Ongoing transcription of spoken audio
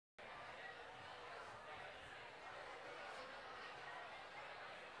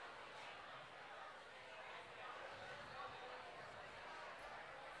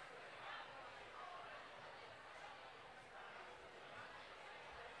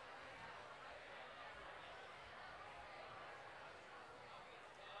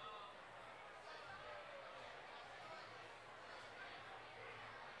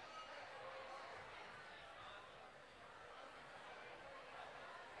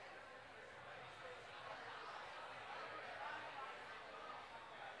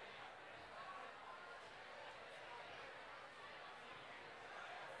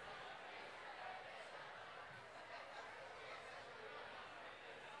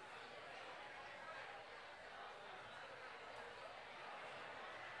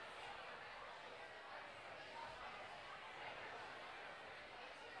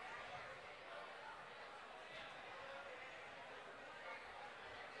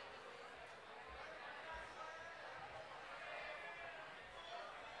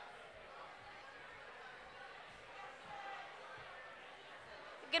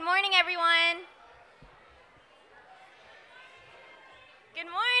Good morning, everyone. Good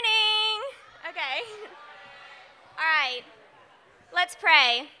morning. Okay. All right. Let's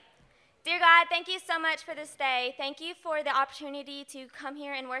pray. Dear God, thank you so much for this day. Thank you for the opportunity to come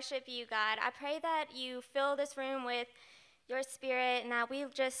here and worship you, God. I pray that you fill this room with your spirit and that we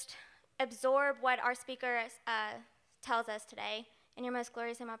just absorb what our speaker tells us today. In your most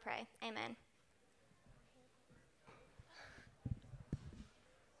glorious name I pray. Amen.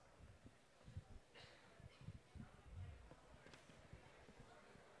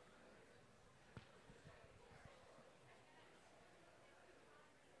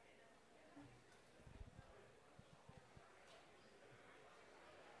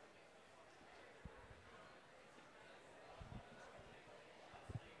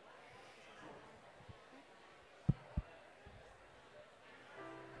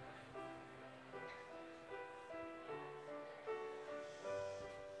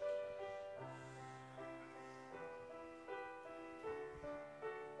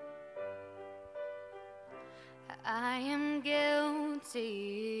 I am guilty,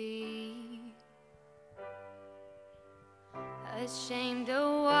 ashamed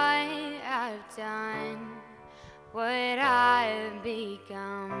of what I've done, what I've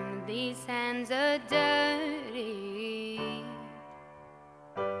become. These hands are dirty.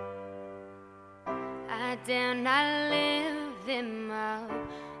 I dare not lift them up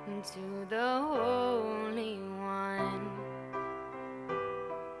to the Holy One.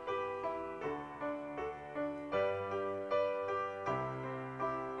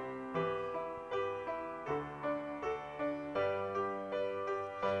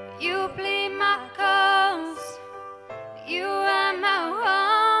 You plead my cause, you are my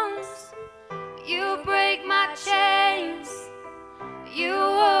wrongs, you break my chains, you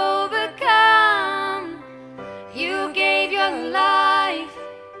overcome, you gave your life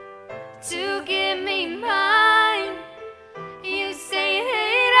to give me mine, you say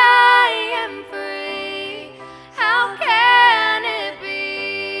that I am free, how can it be?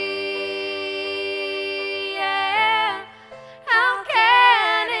 Yeah. How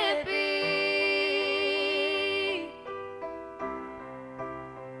can it be?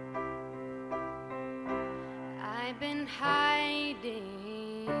 I've been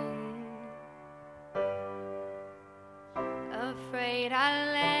hiding, afraid I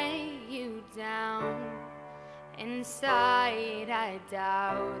let you down. Inside I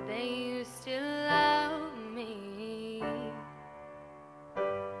doubt that you still love me,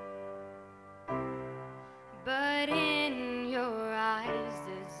 but in your eyes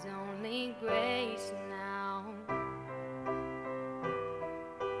there's only grace now.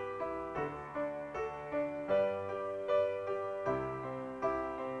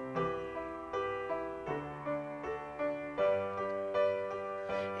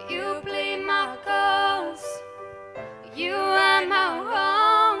 You plead my cause, you right my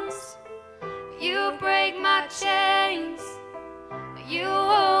wrongs, you break my chains, you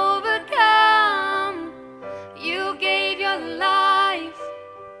overcome, you gave your life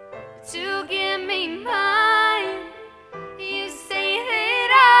to give me mine, you say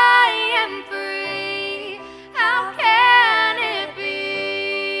that I am free, how can it be?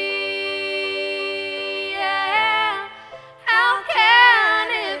 Yeah. How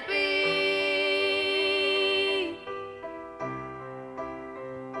can it be?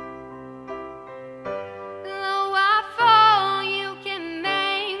 Though I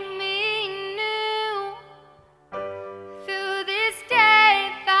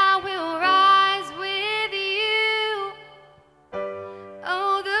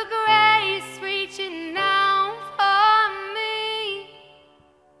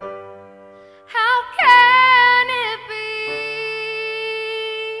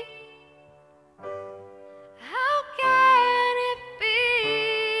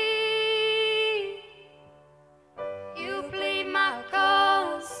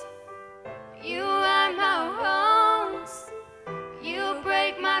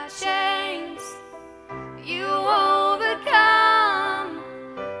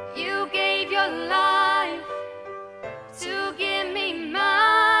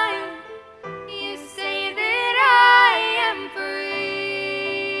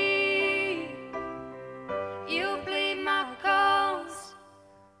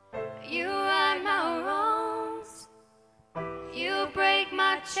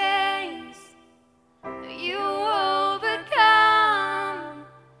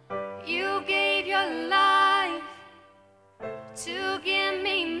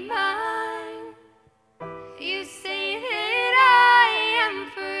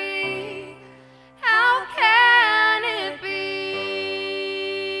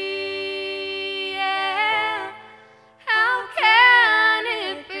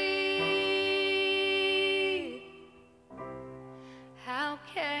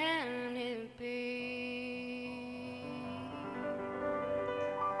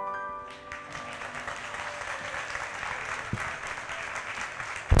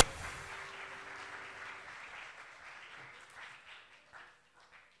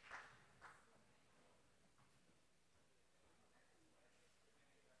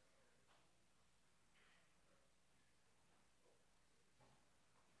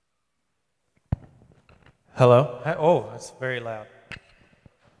Hello? Oh, that's very loud.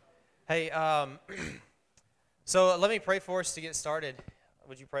 Hey, so let me pray for us to get started.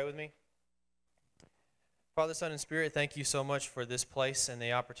 Would you pray with me? Father, Son, and Spirit, thank you so much for this place and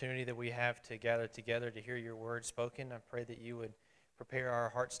the opportunity that we have to gather together to hear your word spoken. I pray that you would prepare our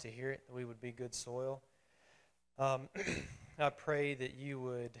hearts to hear it, that we would be good soil. I pray that you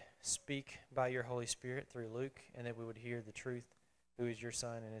would speak by your Holy Spirit through Luke, and that we would hear the truth, who is your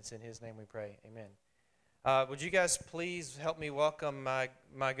Son, and it's in his name we pray. Amen. Would you guys please help me welcome my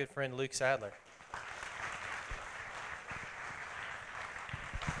good friend Luke Sadler?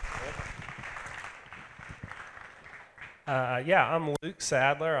 I'm Luke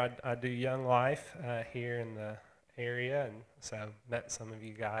Sadler. I do YoungLife here in the area, and so met some of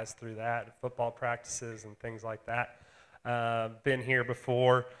you guys through that, football practices and things like that. Been here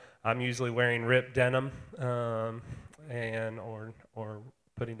before. I'm usually wearing ripped denim and or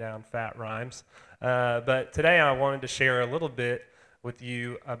putting down fat rhymes. But today I wanted to share a little bit with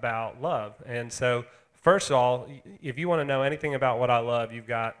you about love. And so first of all, if you want to know anything about what I love, you've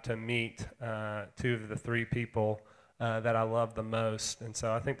got to meet two of the three people that I love the most. And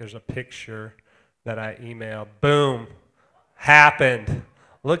so I think there's a picture that I emailed. Boom. Happened.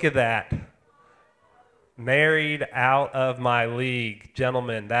 Look at that. Married out of my league.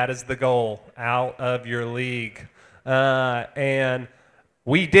 Gentlemen, that is the goal. Out of your league. And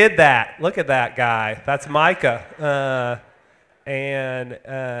we did that. Look at that guy. That's Micah.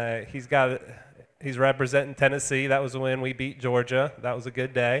 And he's representing Tennessee. That was when we beat Georgia. That was a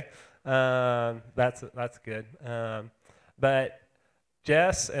good day. That's good. But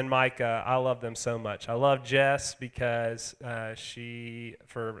Jess and Micah, I love them so much. I love Jess because she,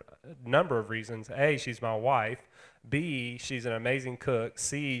 for a number of reasons. A, she's my wife. B, she's an amazing cook.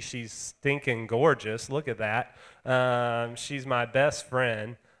 C, she's stinking gorgeous. Look at that. She's my best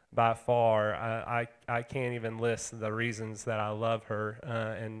friend by far. I can't even list the reasons that I love her.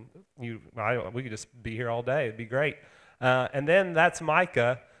 And we could just be here all day. It'd be great. And then that's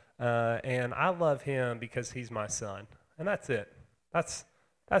Micah. And I love him because he's my son. And that's it. That's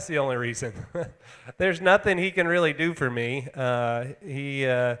the only reason. There's nothing he can really do for me.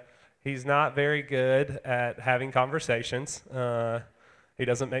 He's not very good at having conversations. He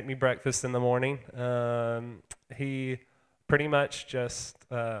doesn't make me breakfast in the morning. He pretty much just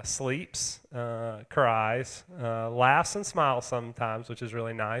sleeps, cries, laughs and smiles sometimes, which is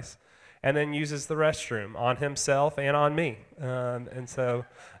really nice, and then uses the restroom on himself and on me. And so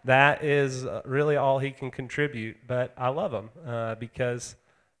that is really all he can contribute. But I love him because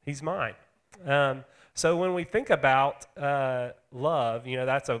he's mine. So when we think about love,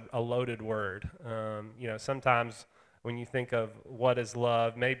 that's a loaded word. Sometimes when you think of what is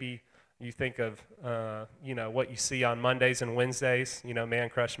love, maybe you think of, what you see on Mondays and Wednesdays, Man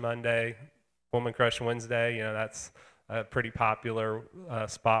Crush Monday, Woman Crush Wednesday, that's a pretty popular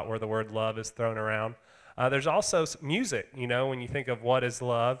spot where the word love is thrown around. There's also music, when you think of what is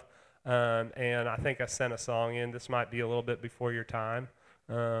love. And I think I sent a song in. This might be a little bit before your time.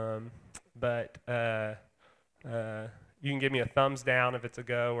 But you can give me a thumbs down if it's a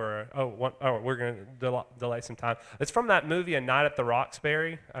go, or we're going to delay some time. It's from that movie, A Night at the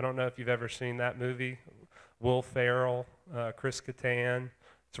Roxbury. I don't know if you've ever seen that movie. Will Ferrell, Chris Kattan.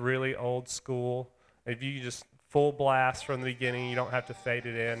 It's really old school. If you just full blast from the beginning, you don't have to fade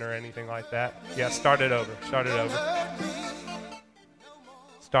it in or anything like that. Yeah, start it over,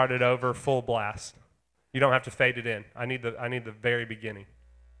 full blast. You don't have to fade it in. I need the very beginning.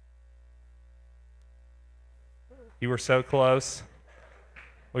 You were so close.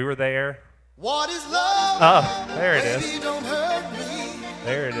 We were there. What is love? Oh, there it is. Baby, don't hurt me.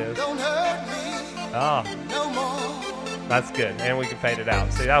 There it is. Don't hurt me. Oh, No more. that's good. And we can fade it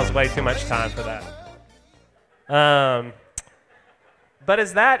out. See, that was way too much time for that. But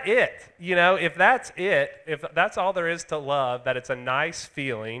is that it? If that's it, if that's all there is to love, that it's a nice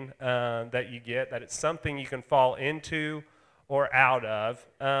feeling that you get, that it's something you can fall into or out of,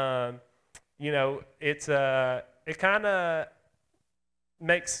 it kind of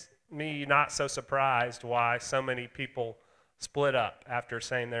makes me not so surprised why so many people split up after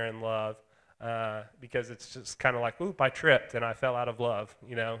saying they're in love, because it's just kind of like, oop, I tripped and I fell out of love,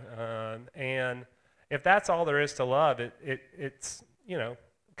 and if that's all there is to love, it's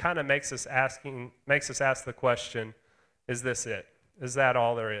kind of makes us ask the question, is this it? Is that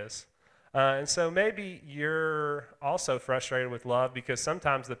all there is? And so maybe you're also frustrated with love because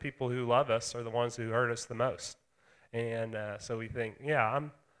sometimes the people who love us are the ones who hurt us the most. And so we think, yeah,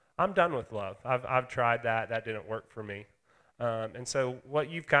 I'm done with love. I've tried that. That didn't work for me. And so what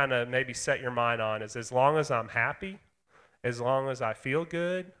you've kind of maybe set your mind on is, as long as I'm happy, as long as I feel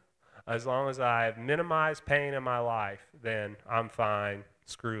good, As long as I've minimized pain in my life, then I'm fine.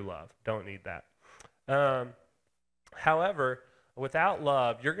 Screw love. Don't need that. However, without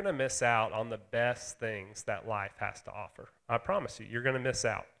love, you're going to miss out on the best things that life has to offer. I promise you, you're going to miss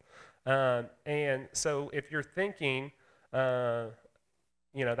out. And so if you're thinking, that's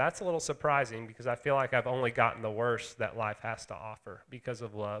a little surprising because I feel like I've only gotten the worst that life has to offer because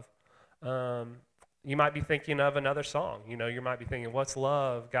of love. You might be thinking of another song. You might be thinking, what's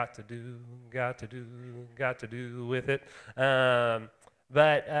love got to do with it?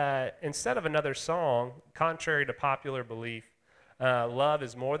 But instead of another song, contrary to popular belief, love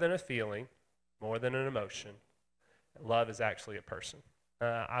is more than a feeling, more than an emotion. Love is actually a person.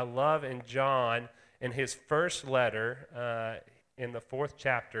 I love in John, in his first letter, in the 4th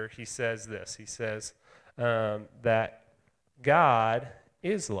chapter, he says this. He says that God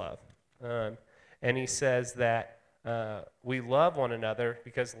is love. And he says that we love one another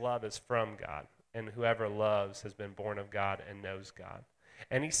because love is from God. And whoever loves has been born of God and knows God.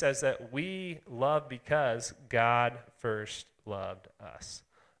 And he says that we love because God first loved us.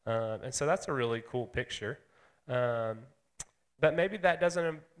 And so that's a really cool picture. But maybe that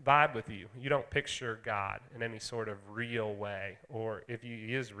doesn't vibe with you. You don't picture God in any sort of real way. Or if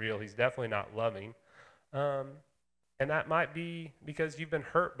he is real, he's definitely not loving. And that might be because you've been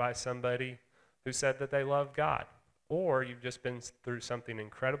hurt by somebody who said that they love God. Or you've just been through something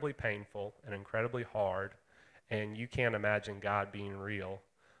incredibly painful and incredibly hard, and you can't imagine God being real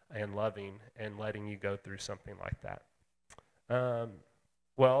and loving and letting you go through something like that.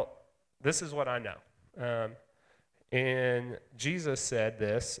 Well, this is what I know. And Jesus said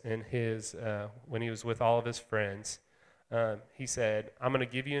this in his when he was with all of his friends. He said, I'm going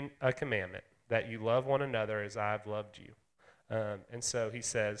to give you a commandment, that you love one another as I've loved you. And so he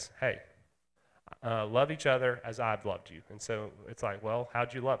says, hey, love each other as I've loved you. And so it's like, well,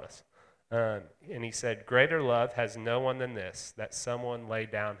 how'd you love us? And he said, greater love has no one than this, that someone lay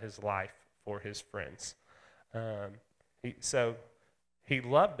down his life for his friends. So he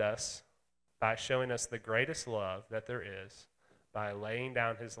loved us by showing us the greatest love that there is, by laying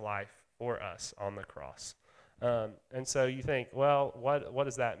down his life for us on the cross. And so you think, well, what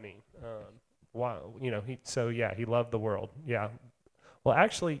does that mean? Why, he loved the world. Yeah. Well,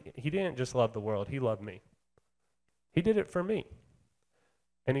 actually, he didn't just love the world. He loved me. He did it for me.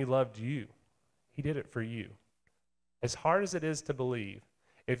 And he loved you. He did it for you. As hard as it is to believe,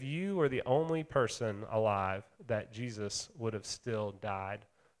 if you were the only person alive that Jesus would have still died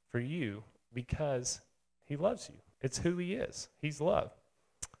for you, because he loves you. It's who he is. He's love.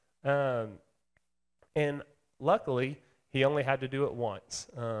 And luckily, he only had to do it once.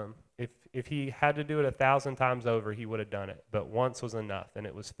 If he had to do it 1,000 times over, he would have done it. But once was enough, and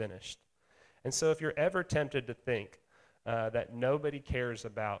it was finished. And so if you're ever tempted to think that nobody cares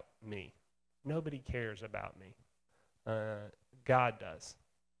about me, nobody cares about me, God does.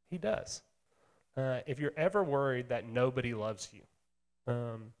 He does. If you're ever worried that nobody loves you,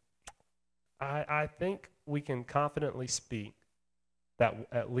 I think we can confidently speak that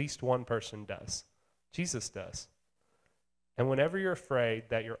at least one person does. Jesus does. And whenever you're afraid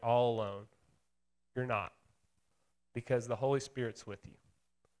that you're all alone, you're not. Because the Holy Spirit's with you.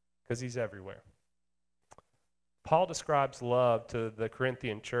 Because he's everywhere. Paul describes love to the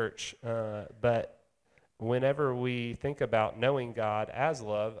Corinthian church, but whenever we think about knowing God as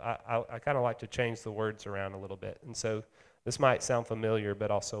love, I kind of like to change the words around a little bit. And so this might sound familiar,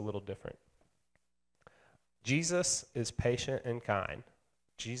 but also a little different. Jesus is patient and kind.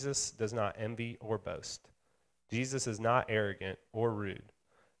 Jesus does not envy or boast. Jesus is not arrogant or rude.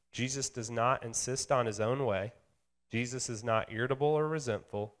 Jesus does not insist on his own way. Jesus is not irritable or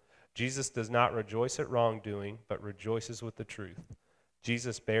resentful. Jesus does not rejoice at wrongdoing, but rejoices with the truth.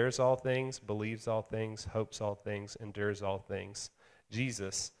 Jesus bears all things, believes all things, hopes all things, endures all things.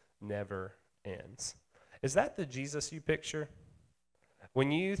 Jesus never ends. Is that the Jesus you picture?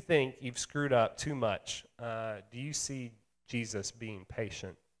 When you think you've screwed up too much, do you see Jesus being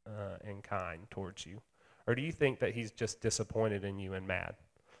patient and kind towards you? Or do you think that he's just disappointed in you and mad?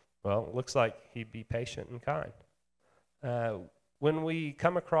 Well, it looks like he'd be patient and kind. When we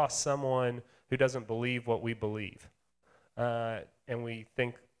come across someone who doesn't believe what we believe, and we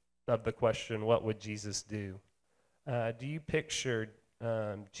think of the question, what would Jesus do? Do you picture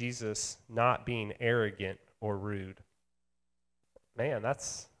Jesus not being arrogant or rude? Man,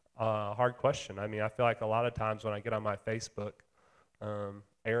 that's a hard question. I mean, I feel like a lot of times when I get on my Facebook,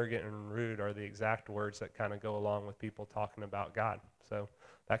 arrogant and rude are the exact words that kind of go along with people talking about God. So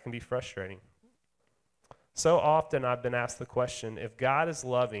that can be frustrating. So often I've been asked the question, if God is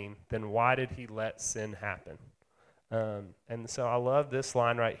loving, then why did he let sin happen? And so I love this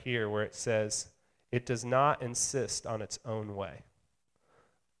line right here where it says, it does not insist on its own way.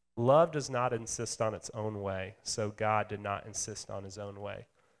 Love does not insist on its own way, so God did not insist on his own way.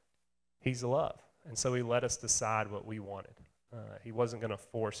 He's love, and so he let us decide what we wanted. He wasn't going to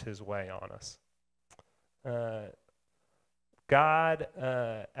force his way on us. God,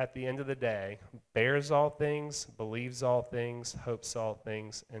 at the end of the day, bears all things, believes all things, hopes all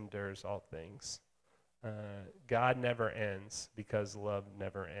things, endures all things. God never ends because love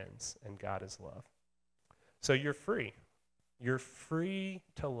never ends, and God is love. So you're free. You're free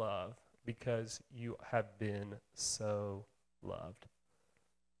to love because you have been so loved.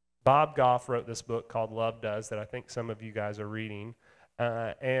 Bob Goff wrote this book called Love Does that I think some of you guys are reading,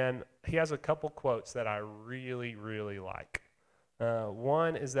 and he has a couple quotes that I really, really like.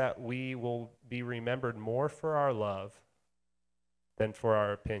 One is that we will be remembered more for our love than for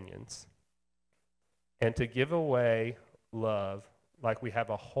our opinions, and to give away love like we have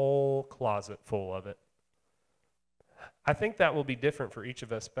a whole closet full of it. I think that will be different for each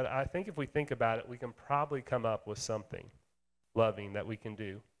of us, but I think if we think about it, we can probably come up with something loving that we can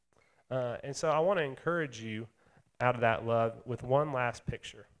do. And so I want to encourage you out of that love with one last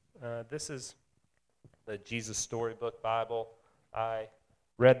picture. This is the Jesus Storybook Bible. I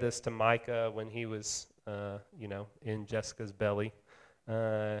read this to Micah when he was, in Jessica's belly.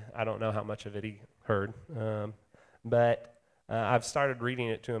 I don't know how much of it he heard, but I've started reading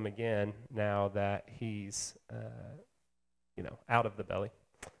it to him again now that he's, out of the belly.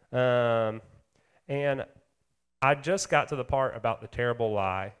 And I just got to the part about the terrible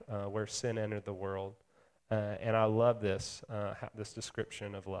lie where sin entered the world, and I love this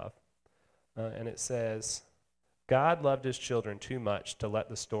description of love. And it says, God loved his children too much to let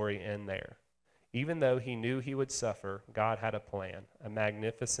the story end there. Even though he knew he would suffer, God had a plan, a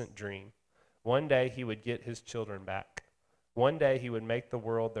magnificent dream. One day he would get his children back. One day he would make the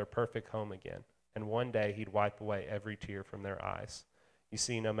world their perfect home again. And one day he'd wipe away every tear from their eyes. You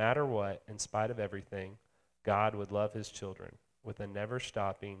see, no matter what, in spite of everything, God would love his children with a never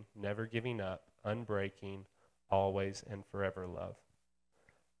stopping, never giving up, unbreaking, always and forever love.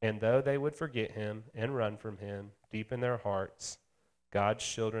 And though they would forget him and run from him deep in their hearts, God's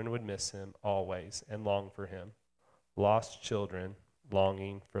children would miss him always and long for him. Lost children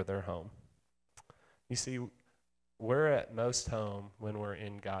longing for their home. You see, we're at most home when we're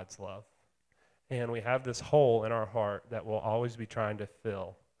in God's love. And we have this hole in our heart that we'll always be trying to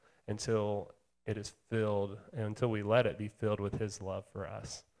fill until it is filled, and until we let it be filled with his love for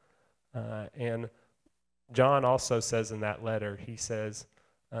us. And John also says in that letter, he says,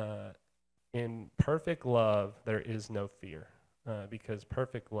 in perfect love there is no fear, because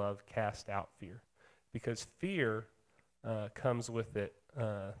perfect love casts out fear. Because fear comes with it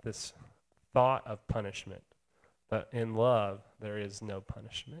this thought of punishment. But in love, there is no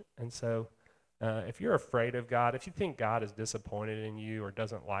punishment. And so if you're afraid of God, if you think God is disappointed in you or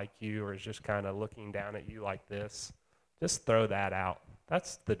doesn't like you or is just kind of looking down at you like this, just throw that out.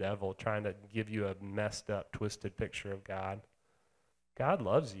 That's the devil trying to give you a messed up, twisted picture of God. God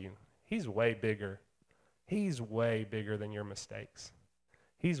loves you. He's way bigger. He's way bigger than your mistakes.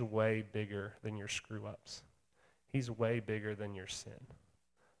 He's way bigger than your screw-ups. He's way bigger than your sin.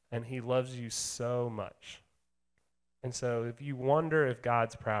 And he loves you so much. And so if you wonder if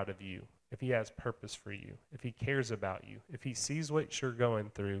God's proud of you, if he has purpose for you, if he cares about you, if he sees what you're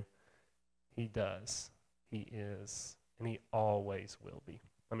going through, he does. He is. And he always will be.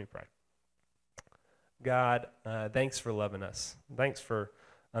 Let me pray. God, thanks for loving us. Thanks for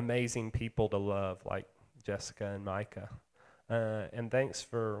amazing people to love like Jessica and Micah. And thanks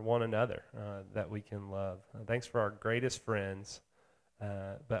for one another that we can love. Thanks for our greatest friends.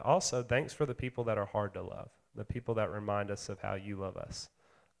 But also thanks for the people that are hard to love, the people that remind us of how you love us.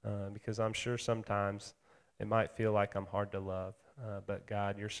 Because I'm sure sometimes it might feel like I'm hard to love, but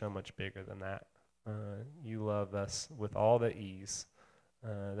God, you're so much bigger than that. You love us with all the ease,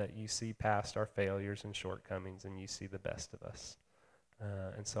 that you see past our failures and shortcomings, and you see the best of us.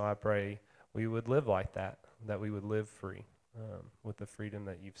 And so I pray we would live like that we would live free, with the freedom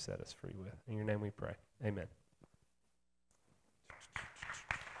that you've set us free with. In your name we pray. Amen.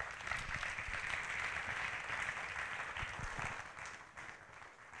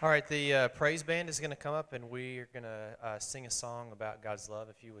 All right, the praise band is going to come up, and we're going to sing a song about God's love.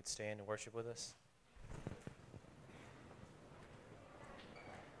 If you would stand and worship with us.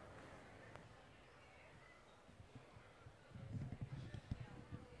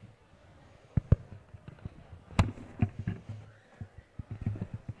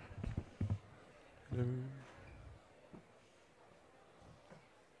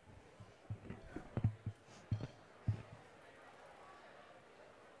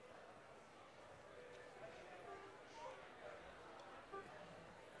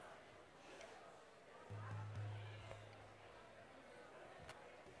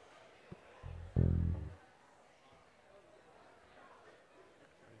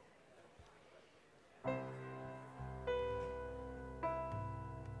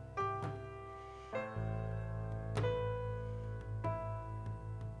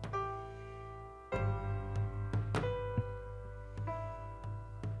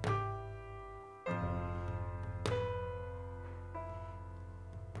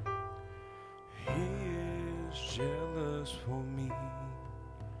 jealous for me.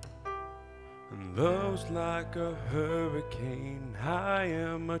 And love's like a hurricane. I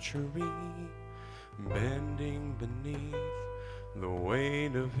am a tree bending beneath the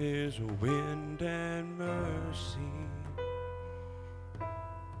weight of his wind and mercy.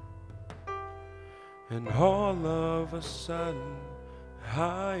 And all of a sudden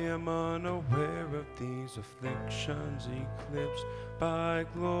I am unaware of these afflictions eclipsed by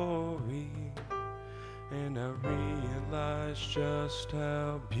glory. And I realize just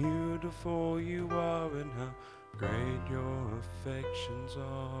how beautiful you are and how great your affections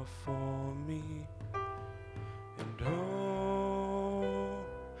are for me. And oh,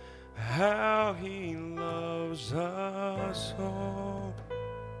 how he loves us all.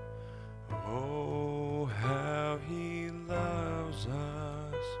 Oh, how he loves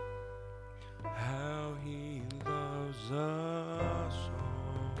us. How he loves us all.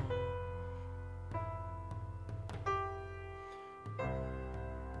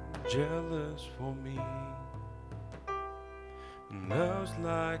 Jealous for me. Love's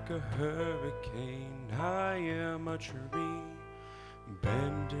like a hurricane. I am a tree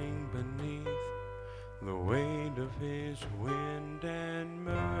bending beneath the weight of his wind and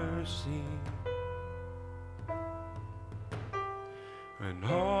mercy. And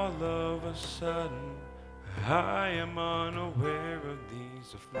all of a sudden I am unaware of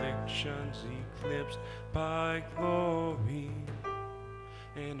these afflictions eclipsed by glory.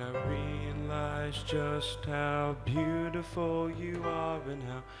 And I realize just how beautiful you are and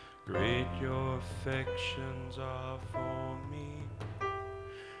how great your affections are for me.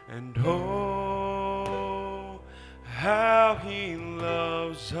 And oh, how he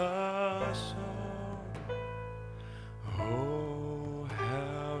loves us all. Oh,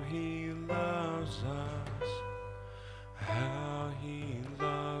 how he loves us. How he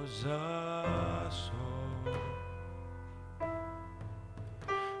loves us all.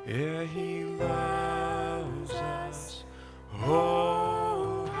 Yeah, he loves us.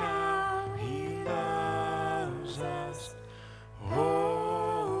 Oh, how he loves us.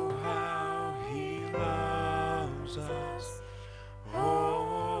 Oh, how he loves us.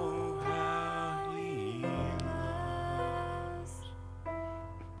 Oh, how he loves.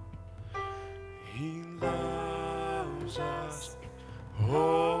 He loves us.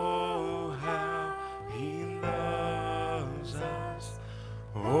 Oh, how he loves us.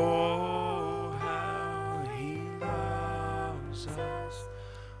 Oh, how he loves us.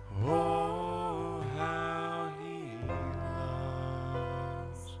 Oh, how he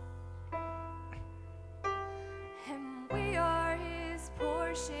loves. And we are his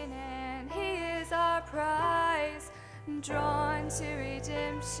portion, and he is our prize, drawn to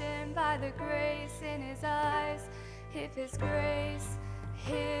redemption by the grace in his eyes. If his grace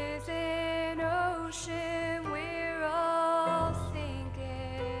is an ocean, we're all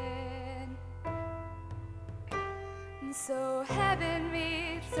sinking. And so heaven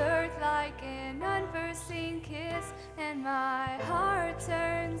meets earth like an unforeseen kiss, and my heart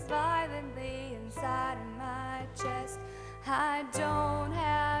turns violently inside of my chest. I don't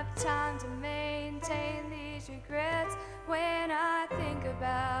have time to maintain these regrets when I think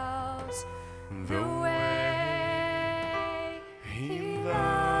about the way he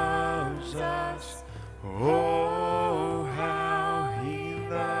loves us. Oh, how he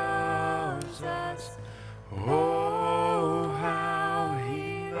loves us. Oh, how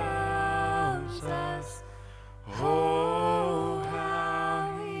he loves us. Oh,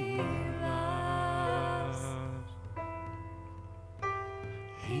 how he loves.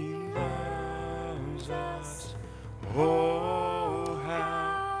 He loves us. Oh,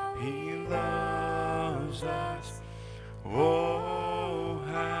 how he loves us. Oh,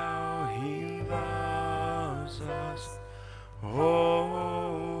 how he loves us.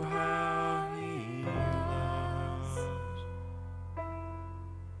 Oh, how he loves.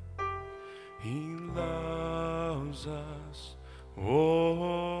 He loves us.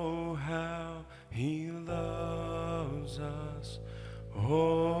 Oh, how he loves us.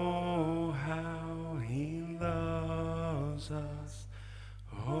 Oh, how he loves us.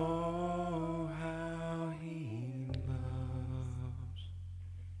 Oh, how he loves.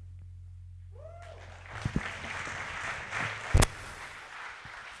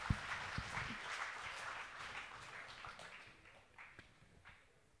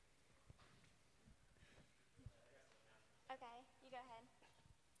 Okay, you go ahead.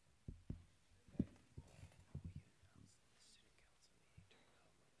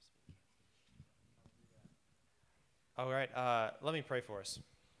 All right, let me pray for us.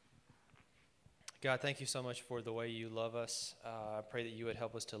 God, thank you so much for the way you love us. I pray that you would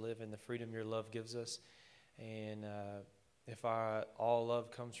help us to live in the freedom your love gives us. And if our all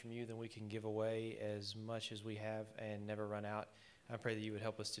love comes from you, then we can give away as much as we have and never run out. I pray that you would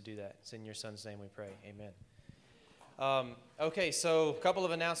help us to do that. It's in your son's name we pray. Amen. Okay, so a couple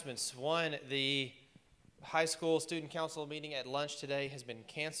of announcements. One, the high school student council meeting at lunch today has been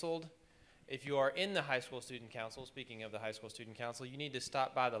canceled. If you are in the high school student council, speaking of the high school student council, you need to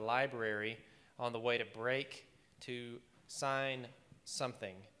stop by the library on the way to break to sign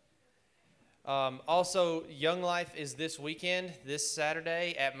something. Also, YoungLife is this weekend, this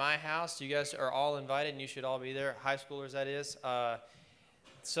Saturday at my house. You guys are all invited, and you should all be there, high schoolers that is.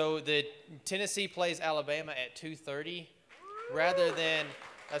 So the Tennessee plays Alabama at 2:30, rather than,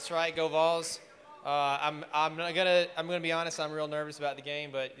 that's right, go Vols. I'm gonna be honest. I'm real nervous about the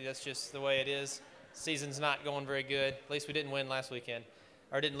game, but that's just the way it is. Season's not going very good. At least we didn't win last weekend,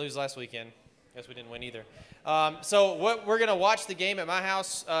 or didn't lose last weekend. Guess we didn't win either. So we're going to watch the game at my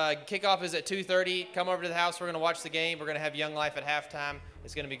house. Kickoff is at 2:30. Come over to the house. We're going to watch the game. We're going to have YoungLife at halftime.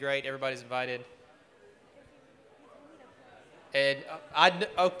 It's going to be great. Everybody's invited. And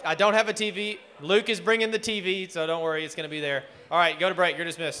I don't have a TV. Luke is bringing the TV, so don't worry. It's going to be there. All right, go to break. You're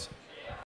dismissed.